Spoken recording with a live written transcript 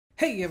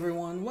Hey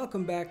everyone,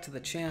 welcome back to the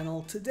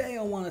channel. Today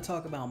I want to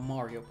talk about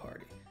Mario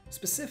Party,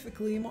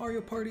 specifically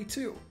Mario Party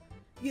 2.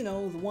 You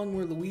know, the one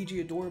where Luigi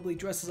adorably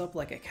dresses up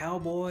like a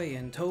cowboy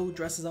and Toad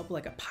dresses up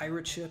like a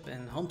pirate ship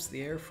and humps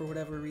the air for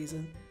whatever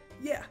reason.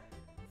 Yeah,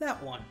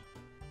 that one.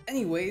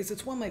 Anyways,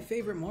 it's one of my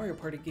favorite Mario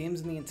Party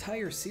games in the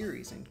entire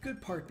series, in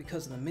good part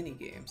because of the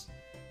minigames.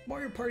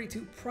 Mario Party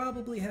 2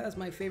 probably has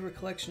my favorite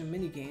collection of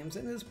minigames,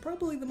 and is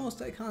probably the most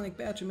iconic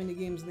batch of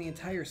minigames in the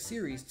entire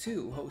series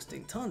too,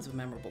 hosting tons of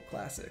memorable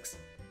classics.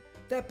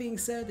 That being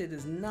said, it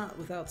is not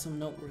without some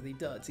noteworthy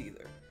duds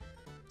either.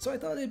 So I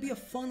thought it'd be a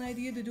fun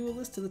idea to do a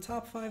list of the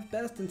top 5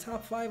 best and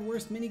top 5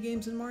 worst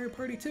minigames in Mario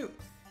Party 2.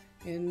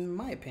 In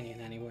my opinion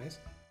anyways.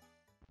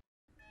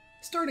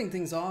 Starting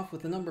things off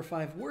with the number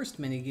 5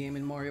 worst minigame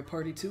in Mario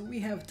Party 2, we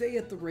have Day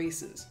at the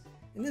Races.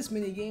 In this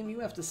minigame, you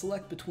have to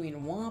select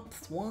between Womp,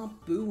 Thwomp,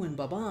 Boo, and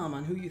Babam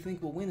on who you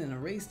think will win in a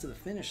race to the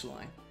finish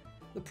line.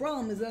 The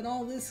problem is that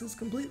all this is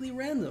completely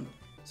random,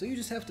 so you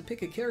just have to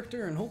pick a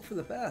character and hope for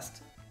the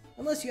best.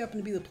 Unless you happen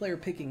to be the player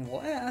picking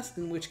last,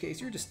 in which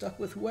case you're just stuck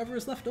with whoever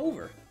is left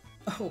over.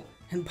 Oh,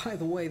 and by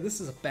the way,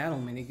 this is a battle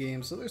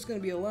minigame, so there's going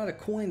to be a lot of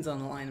coins on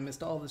the line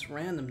amidst all this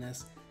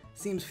randomness.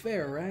 Seems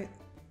fair, right?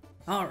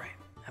 Alright,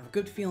 I have a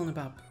good feeling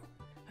about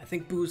Boo. I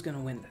think Boo's going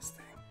to win this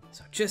thing,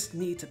 so just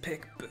need to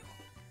pick Boo.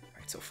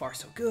 So far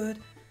so good.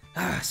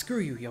 Screw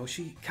you,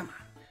 Yoshi. Come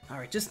on.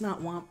 Alright, just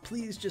not Womp.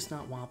 Please, just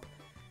not Womp.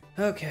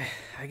 Okay,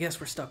 I guess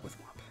we're stuck with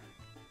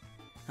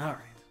Womp. Alright.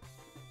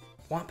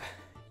 Womp,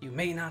 you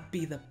may not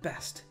be the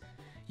best.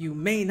 You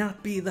may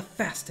not be the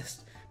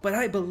fastest. But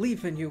I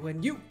believe in you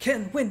and you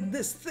can win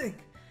this thing.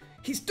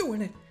 He's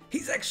doing it.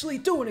 He's actually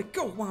doing it.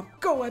 Go, Womp.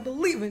 Go, I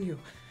believe in you.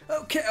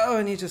 Okay, oh,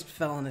 and he just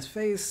fell on his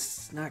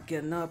face. Not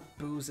getting up.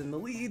 Boo's in the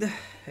lead.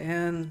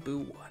 And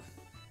Boo won.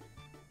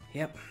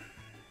 Yep.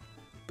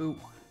 Boo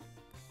won.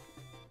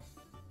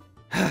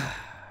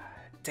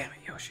 Damn it,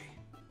 Yoshi.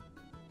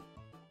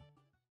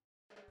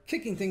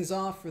 Kicking things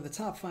off for the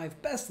top 5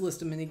 best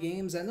list of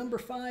minigames, at number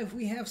 5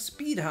 we have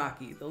Speed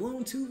Hockey, the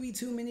lone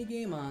 2v2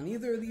 minigame on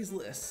either of these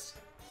lists.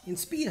 In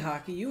Speed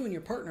Hockey, you and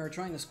your partner are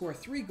trying to score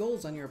 3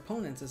 goals on your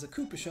opponents as a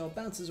Koopa Shell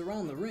bounces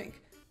around the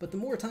rink, but the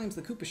more times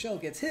the Koopa Shell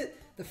gets hit,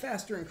 the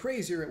faster and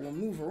crazier it will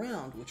move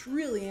around, which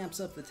really amps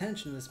up the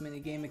tension of this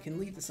minigame and can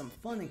lead to some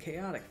fun and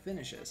chaotic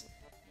finishes.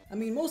 I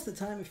mean, most of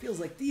the time it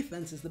feels like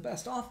defense is the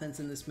best offense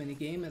in this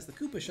minigame, as the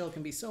Koopa Shell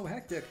can be so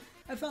hectic.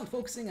 I found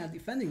focusing on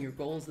defending your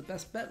goal is the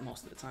best bet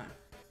most of the time.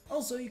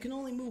 Also, you can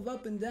only move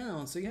up and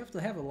down, so you have to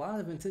have a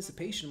lot of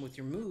anticipation with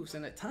your moves,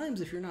 and at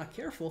times if you're not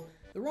careful,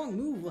 the wrong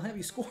move will have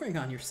you scoring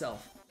on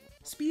yourself.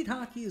 Speed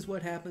Hockey is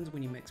what happens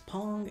when you mix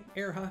Pong,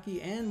 Air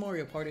Hockey, and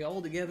Mario Party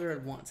all together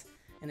at once,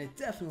 and it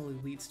definitely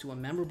leads to a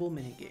memorable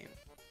minigame.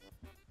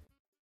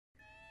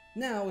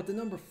 Now, at the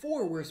number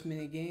 4 worst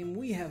minigame,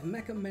 we have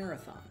Mecha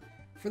Marathon.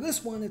 For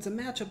this one, it's a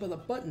matchup of the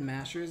button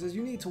mashers, as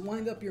you need to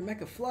wind up your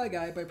Mecha Fly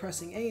Guy by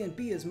pressing A and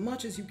B as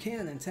much as you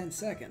can in 10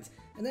 seconds,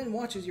 and then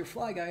watch as your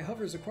Fly Guy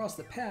hovers across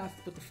the path,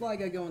 with the Fly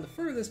Guy going the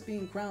furthest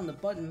being crowned the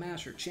button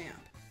masher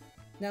champ.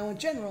 Now in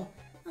general,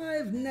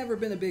 I've never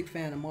been a big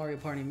fan of Mario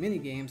Party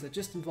minigames that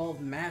just involve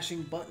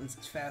mashing buttons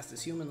as fast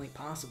as humanly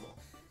possible,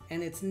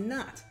 and it's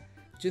not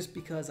just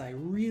because I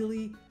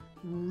really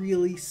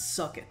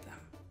suck at them.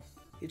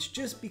 It's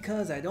just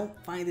because I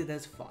don't find it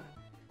as fun.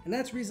 And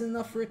that's reason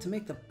enough for it to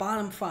make the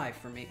bottom 5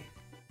 for me.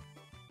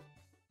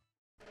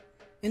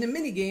 In a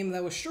minigame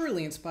that was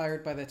surely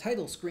inspired by the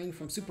title screen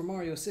from Super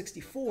Mario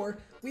 64,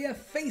 we have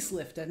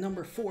Facelift at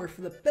number 4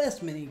 for the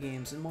best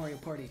minigames in Mario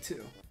Party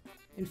 2.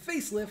 In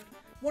Facelift,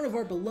 one of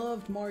our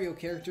beloved Mario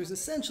characters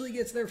essentially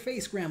gets their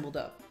face scrambled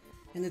up,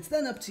 and it's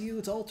then up to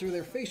you to alter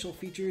their facial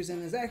features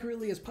and as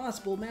accurately as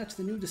possible match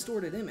the new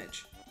distorted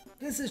image.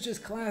 This is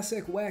just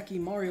classic, wacky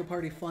Mario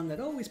Party fun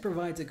that always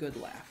provides a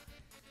good laugh.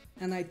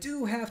 And I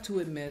do have to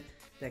admit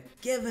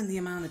that given the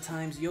amount of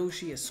times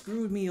Yoshi has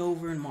screwed me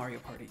over in Mario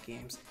Party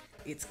games,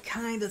 it's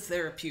kinda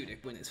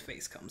therapeutic when his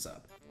face comes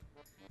up.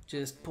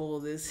 Just pull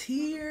this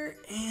here,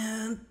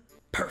 and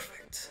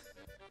perfect.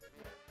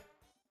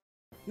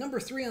 Number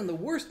 3 on the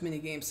worst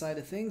minigame side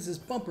of things is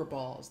Bumper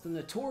Balls, the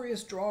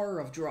notorious drawer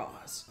of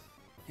draws.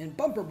 In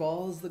Bumper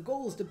Balls, the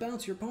goal is to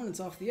bounce your opponents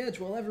off the edge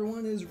while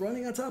everyone is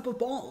running on top of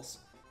balls.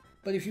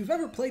 But if you've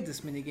ever played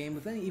this minigame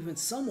with any even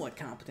somewhat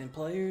competent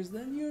players,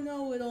 then you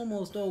know it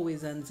almost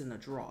always ends in a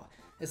draw,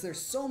 as there's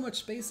so much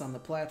space on the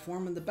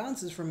platform and the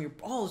bounces from your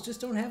balls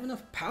just don't have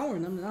enough power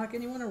in them to knock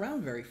anyone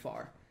around very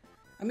far.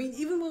 I mean,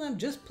 even when I'm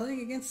just playing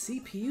against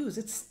CPUs,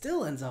 it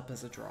still ends up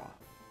as a draw.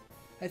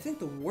 I think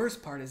the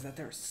worst part is that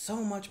there's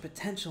so much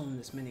potential in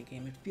this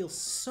minigame, it feels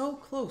so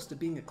close to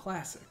being a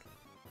classic.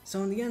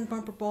 So in the end,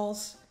 Bumper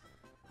Balls,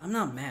 I'm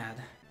not mad,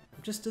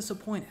 I'm just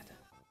disappointed.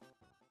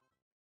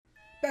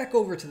 Back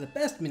over to the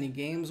best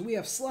minigames, we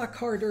have Slot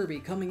Car Derby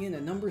coming in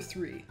at number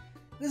 3.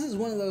 This is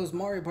one of those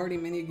Mario Party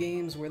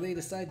minigames where they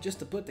decide just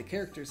to put the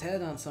character's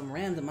head on some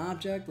random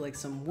object, like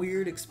some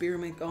weird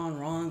experiment gone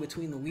wrong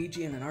between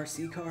Luigi and an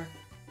RC car.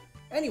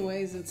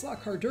 Anyways, in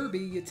Slot Car Derby,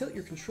 you tilt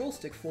your control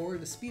stick forward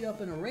to speed up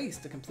in a race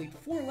to complete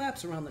 4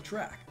 laps around the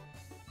track.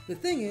 The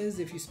thing is,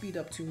 if you speed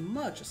up too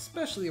much,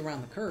 especially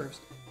around the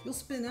curves, you'll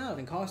spin out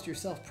and cost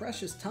yourself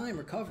precious time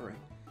recovering.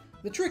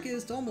 The trick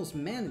is to almost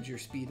manage your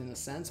speed in a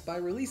sense by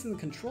releasing the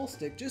control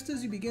stick just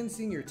as you begin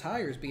seeing your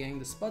tires beginning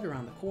to sputter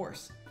on the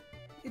course.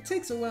 It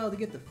takes a while to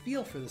get the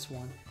feel for this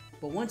one,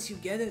 but once you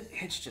get it,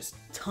 it's just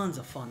tons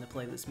of fun to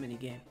play this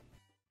minigame.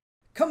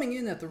 Coming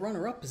in at the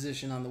runner-up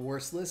position on the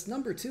worst list,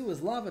 number 2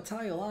 is Lava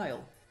Tile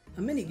Isle,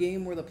 a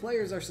minigame where the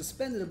players are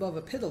suspended above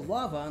a pit of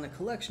lava on a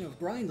collection of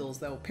grindles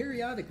that will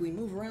periodically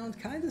move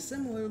around kinda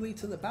similarly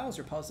to the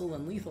Bowser puzzle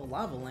in Lethal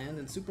Lava Land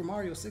in Super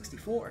Mario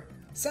 64.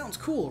 Sounds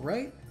cool,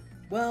 right?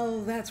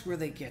 Well, that's where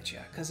they get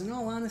ya, cause in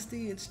all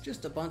honesty, it's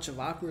just a bunch of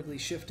awkwardly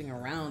shifting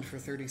around for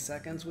 30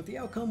 seconds with the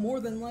outcome more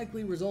than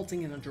likely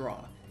resulting in a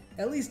draw.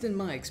 At least in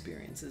my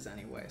experiences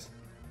anyways.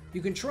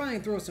 You can try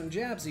and throw some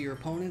jabs at your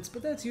opponents,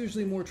 but that's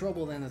usually more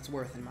trouble than it's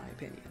worth in my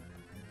opinion.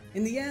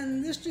 In the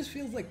end, this just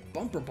feels like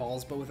bumper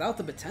balls, but without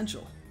the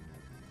potential.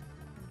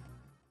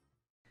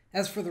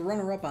 As for the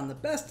runner-up on the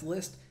best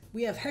list,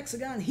 we have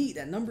Hexagon Heat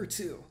at number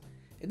 2.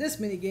 In this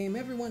minigame,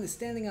 everyone is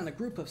standing on a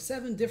group of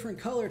 7 different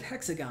colored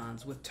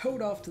hexagons, with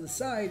Toad off to the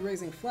side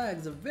raising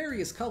flags of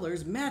various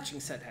colors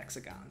matching said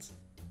hexagons.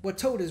 What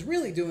Toad is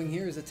really doing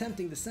here is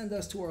attempting to send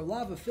us to our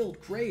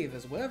lava-filled grave,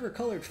 as whatever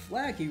colored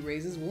flag he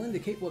raises will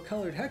indicate what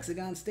colored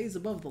hexagon stays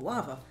above the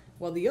lava,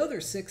 while the other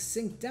 6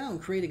 sink down,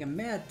 creating a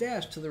mad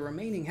dash to the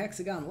remaining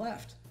hexagon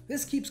left.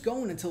 This keeps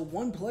going until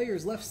one player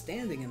is left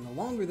standing, and the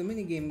longer the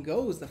minigame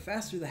goes, the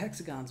faster the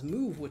hexagons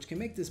move, which can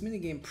make this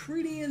minigame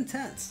pretty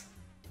intense.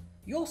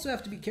 You also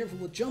have to be careful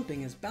with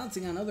jumping, as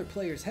bouncing on other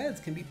players'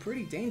 heads can be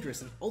pretty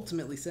dangerous and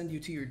ultimately send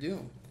you to your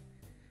doom.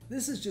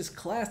 This is just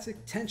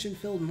classic,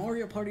 tension-filled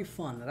Mario Party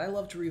fun that I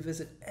love to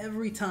revisit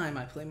every time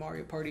I play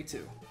Mario Party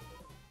 2.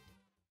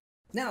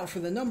 Now for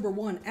the number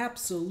 1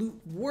 absolute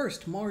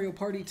worst Mario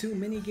Party 2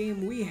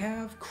 minigame, we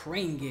have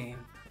Crane Game.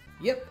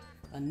 Yep,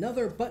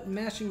 another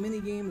button-mashing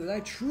minigame that I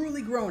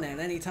truly groan at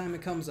anytime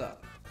it comes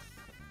up.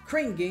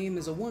 Crane Game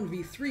is a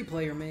 1v3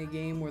 player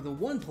minigame where the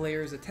one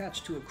player is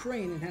attached to a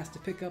crane and has to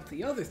pick up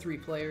the other 3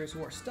 players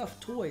who are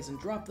stuffed toys and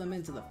drop them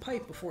into the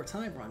pipe before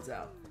time runs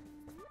out.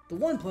 The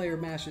one player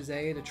mashes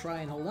A to try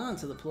and hold on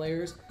to the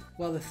players,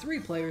 while the 3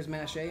 players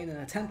mash A in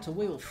an attempt to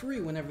wiggle free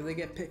whenever they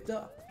get picked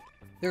up.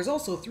 There's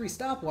also 3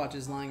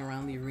 stopwatches lying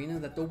around the arena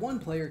that the one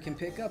player can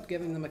pick up,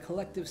 giving them a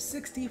collective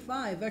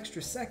 65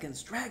 extra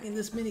seconds, dragging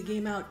this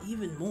minigame out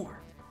even more.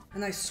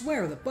 And I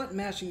swear the button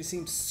mashing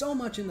seems so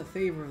much in the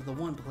favor of the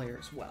one player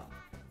as well.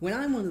 When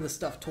I'm one of the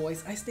stuffed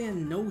toys, I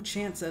stand no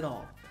chance at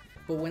all.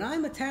 But when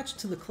I'm attached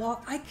to the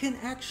claw, I can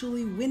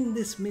actually win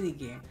this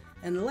minigame.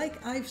 And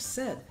like I've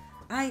said,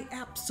 I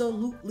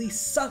absolutely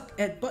suck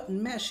at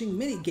button mashing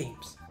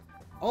minigames.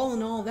 All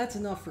in all, that's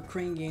enough for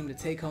Crane Game to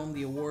take home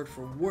the award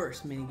for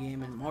worst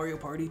minigame in Mario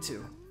Party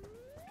 2.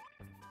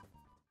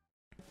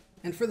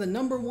 And for the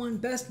number 1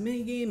 best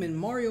minigame in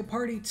Mario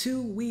Party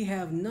 2, we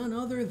have none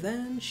other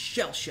than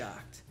Shell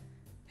Shocked.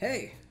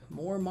 Hey,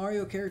 more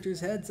Mario characters'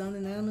 heads on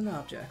inanimate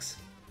objects.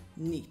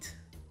 Neat.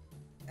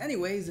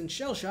 Anyways, in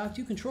Shell Shocked,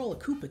 you control a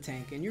Koopa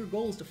tank, and your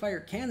goal is to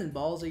fire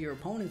cannonballs at your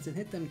opponents and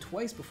hit them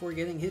twice before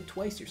getting hit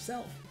twice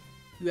yourself.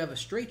 You have a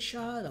straight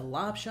shot, a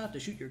lob shot to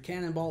shoot your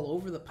cannonball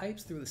over the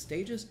pipes through the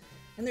stages,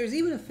 and there's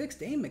even a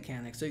fixed aim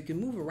mechanic so you can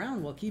move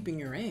around while keeping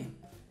your aim.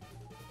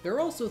 There are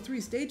also 3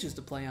 stages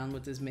to play on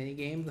with this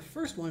minigame. The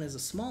first one is a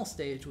small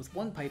stage with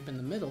 1 pipe in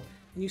the middle,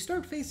 and you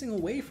start facing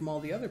away from all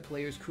the other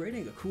players,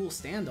 creating a cool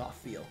standoff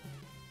feel.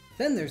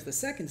 Then there's the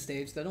second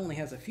stage that only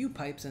has a few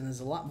pipes and is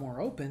a lot more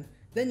open.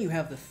 Then you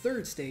have the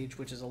third stage,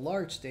 which is a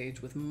large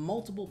stage with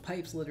multiple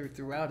pipes littered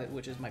throughout it,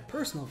 which is my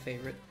personal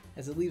favorite,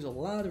 as it leaves a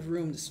lot of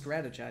room to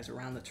strategize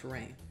around the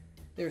terrain.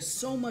 There's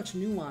so much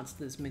nuance to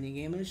this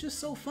minigame, and it's just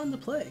so fun to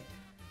play.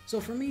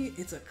 So for me,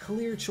 it's a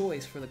clear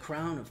choice for the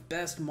crown of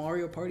Best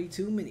Mario Party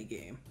 2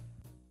 minigame.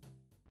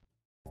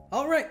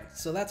 Alright,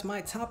 so that's my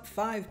top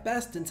 5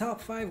 best and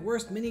top 5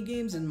 worst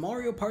minigames in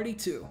Mario Party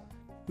 2.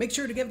 Make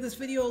sure to give this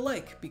video a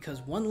like,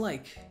 because 1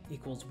 like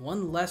equals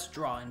 1 less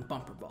draw in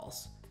bumper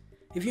balls.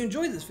 If you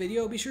enjoyed this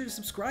video, be sure to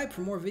subscribe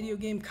for more video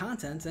game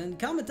content, and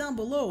comment down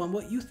below on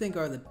what you think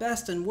are the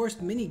best and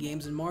worst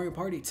minigames in Mario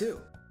Party 2.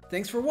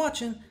 Thanks for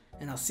watching,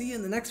 and I'll see you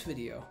in the next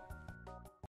video.